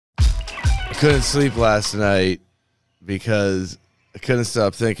couldn't sleep last night because I couldn't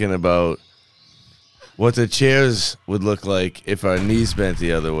stop thinking about what the chairs would look like if our knees bent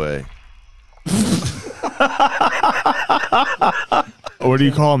the other way. What do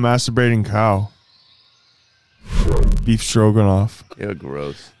you call a masturbating cow? Beef stroganoff. You're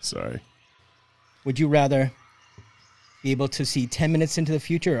gross. Sorry. Would you rather be able to see 10 minutes into the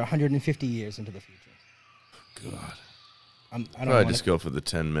future or 150 years into the future? God. I don't Probably know. just go for the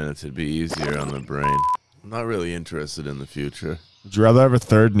 10 minutes. It'd be easier on the brain. I'm not really interested in the future. Would you rather have a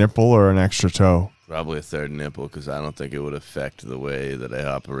third nipple or an extra toe? Probably a third nipple because I don't think it would affect the way that I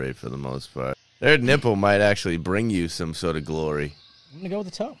operate for the most part. Third nipple might actually bring you some sort of glory. I'm going to go with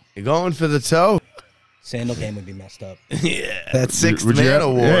the toe. You're going for the toe? Sandal game would be messed up. Yeah. That sixth Would you man have-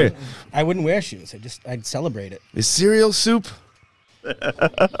 award. Hey, I wouldn't wear shoes. I'd celebrate it. Is cereal soup?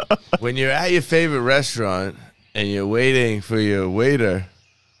 When you're at your favorite restaurant and you're waiting for your waiter,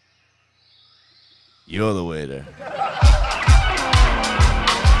 you're the waiter.